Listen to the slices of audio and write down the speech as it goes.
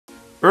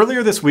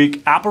Earlier this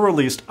week, Apple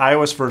released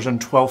iOS version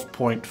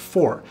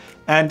 12.4,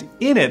 and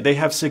in it, they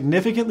have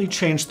significantly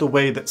changed the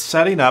way that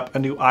setting up a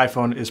new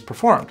iPhone is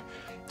performed.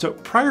 So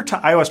prior to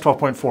iOS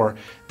 12.4,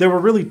 there were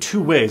really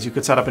two ways you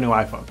could set up a new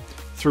iPhone.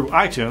 Through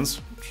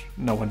iTunes, which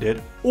no one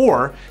did,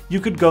 or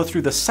you could go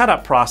through the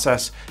setup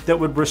process that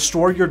would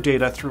restore your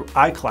data through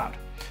iCloud.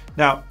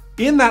 Now,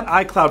 in that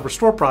iCloud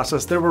restore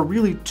process, there were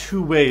really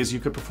two ways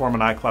you could perform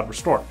an iCloud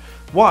restore.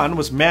 One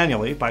was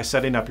manually by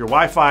setting up your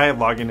Wi-Fi,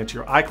 logging into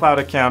your iCloud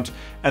account,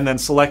 and then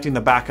selecting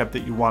the backup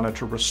that you wanted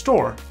to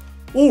restore.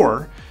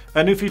 Or,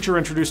 a new feature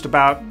introduced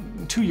about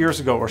 2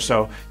 years ago or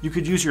so, you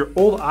could use your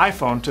old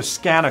iPhone to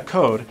scan a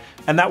code,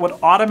 and that would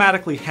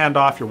automatically hand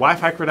off your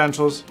Wi-Fi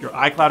credentials, your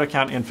iCloud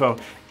account info,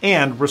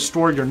 and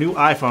restore your new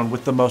iPhone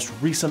with the most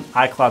recent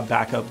iCloud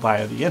backup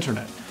via the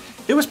internet.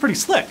 It was pretty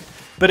slick,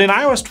 but in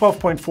iOS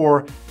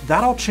 12.4,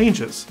 that all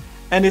changes.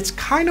 And it's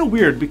kind of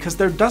weird because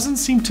there doesn't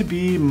seem to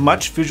be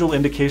much visual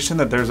indication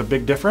that there's a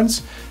big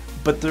difference,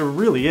 but there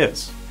really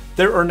is.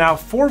 There are now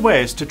 4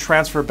 ways to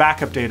transfer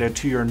backup data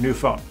to your new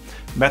phone.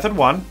 Method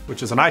 1,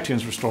 which is an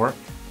iTunes restore,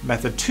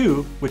 Method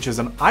 2, which is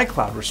an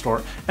iCloud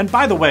restore, and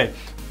by the way,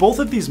 both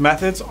of these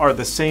methods are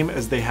the same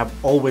as they have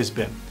always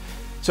been.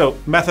 So,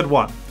 Method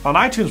 1, on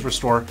iTunes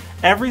restore,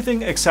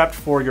 everything except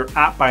for your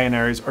app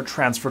binaries are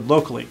transferred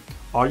locally.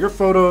 All your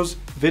photos,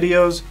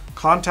 videos,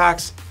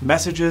 contacts,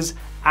 messages,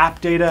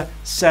 app data,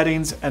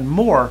 settings, and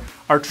more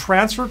are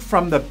transferred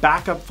from the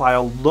backup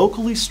file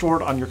locally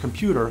stored on your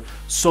computer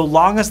so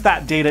long as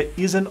that data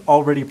isn't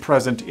already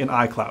present in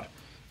iCloud,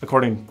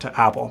 according to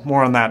Apple.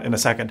 More on that in a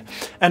second.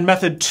 And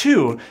Method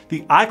 2,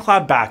 the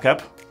iCloud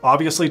backup,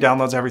 obviously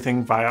downloads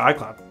everything via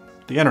iCloud,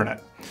 the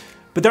internet.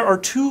 But there are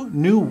 2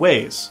 new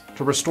ways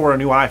to restore a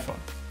new iPhone.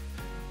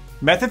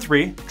 Method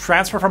 3,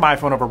 transfer from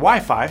iPhone over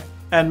Wi-Fi,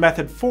 and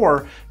Method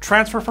 4,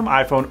 transfer from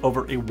iPhone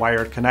over a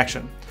wired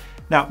connection.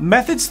 Now,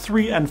 methods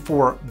 3 and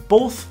 4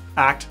 both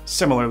act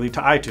similarly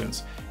to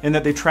iTunes in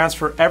that they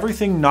transfer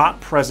everything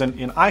not present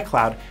in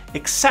iCloud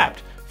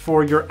except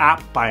for your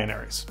app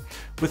binaries.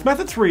 With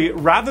method 3,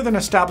 rather than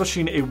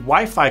establishing a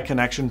Wi-Fi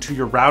connection to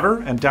your router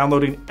and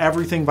downloading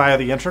everything via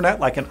the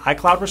internet like an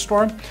iCloud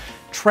restore,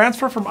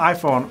 transfer from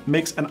iPhone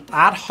makes an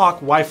ad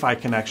hoc Wi-Fi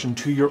connection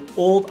to your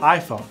old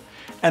iPhone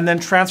and then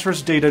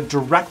transfers data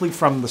directly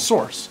from the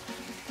source.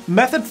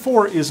 Method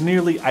 4 is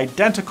nearly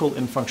identical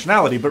in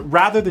functionality, but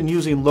rather than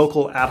using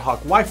local ad hoc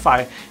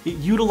Wi-Fi, it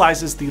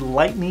utilizes the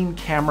Lightning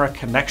Camera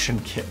Connection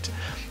Kit.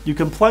 You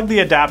can plug the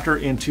adapter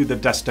into the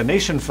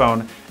destination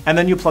phone, and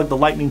then you plug the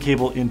lightning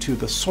cable into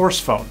the source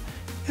phone.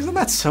 Isn't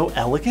that so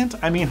elegant?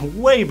 I mean,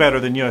 way better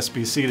than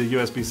USB-C to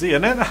USB-C,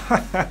 isn't it?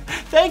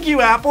 Thank you,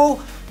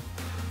 Apple!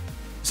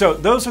 So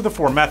those are the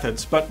 4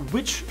 methods, but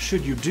which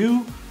should you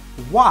do,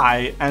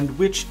 why, and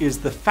which is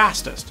the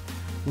fastest?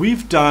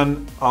 We've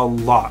done a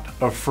lot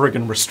of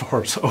friggin'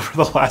 restores over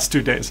the last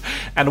 2 days,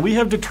 and we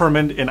have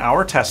determined in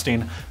our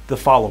testing the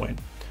following.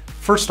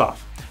 First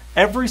off,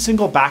 every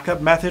single backup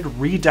method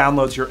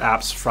re-downloads your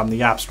apps from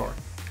the App Store.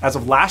 As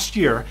of last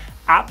year,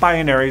 app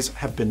binaries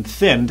have been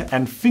thinned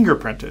and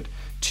fingerprinted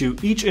to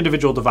each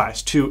individual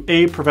device to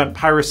A, prevent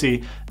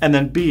piracy, and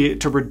then B,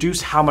 to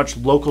reduce how much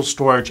local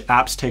storage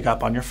apps take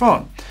up on your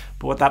phone.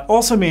 But what that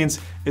also means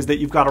is that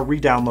you've got to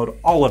re-download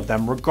all of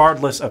them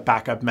regardless of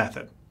backup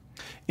method.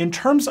 In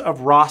terms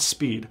of raw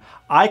speed,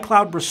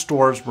 iCloud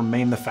restores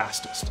remain the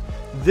fastest.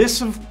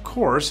 This, of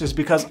course, is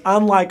because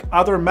unlike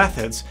other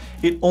methods,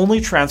 it only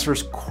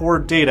transfers core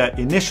data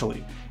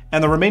initially,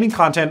 and the remaining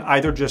content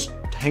either just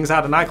hangs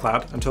out in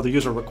iCloud until the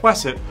user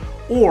requests it,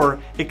 or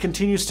it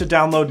continues to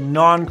download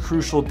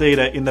non-crucial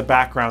data in the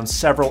background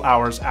several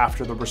hours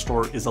after the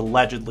restore is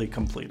allegedly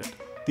completed.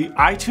 The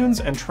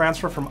iTunes and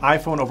transfer from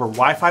iPhone over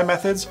Wi-Fi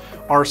methods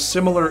are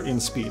similar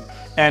in speed,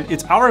 and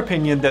it's our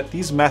opinion that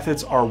these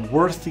methods are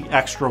worth the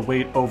extra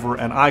weight over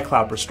an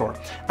iCloud restore,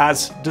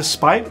 as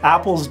despite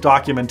Apple's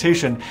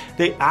documentation,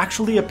 they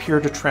actually appear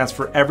to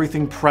transfer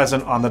everything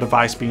present on the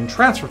device being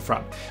transferred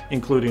from,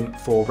 including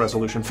full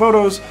resolution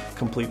photos,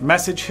 complete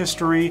message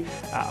history,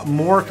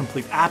 more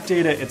complete app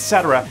data,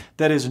 etc.,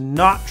 that is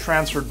not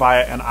transferred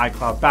via an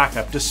iCloud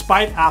backup,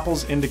 despite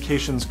Apple's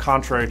indications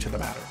contrary to the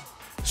matter.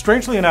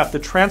 Strangely enough, the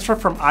transfer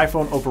from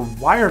iPhone over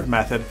wired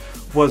method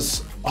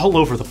was all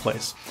over the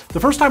place. The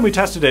first time we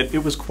tested it,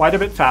 it was quite a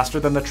bit faster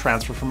than the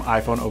transfer from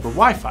iPhone over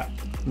Wi-Fi.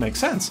 Makes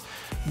sense.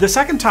 The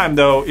second time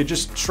though, it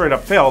just straight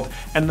up failed,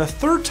 and the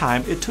third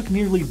time, it took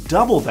nearly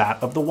double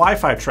that of the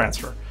Wi-Fi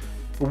transfer.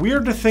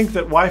 Weird to think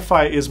that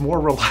Wi-Fi is more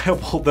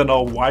reliable than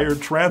a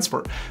wired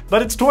transfer,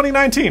 but it's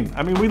 2019.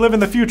 I mean, we live in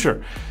the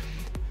future.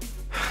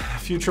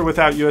 Future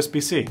without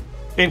USB-C.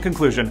 In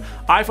conclusion,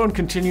 iPhone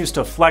continues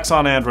to flex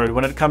on Android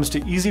when it comes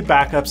to easy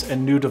backups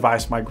and new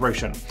device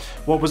migration.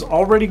 What was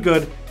already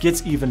good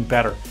gets even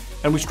better,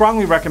 and we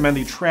strongly recommend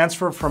the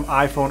transfer from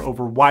iPhone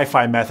over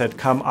Wi-Fi method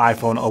come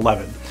iPhone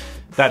 11.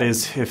 That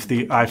is, if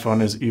the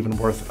iPhone is even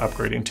worth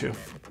upgrading to.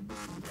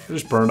 I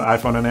just burned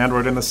iPhone and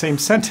Android in the same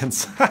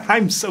sentence.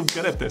 I'm so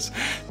good at this.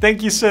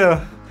 Thank you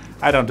so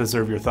I don't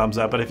deserve your thumbs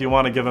up, but if you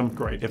want to give them,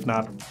 great. If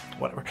not,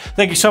 whatever.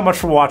 Thank you so much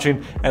for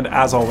watching, and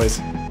as always,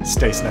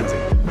 stay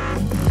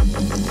snazzy.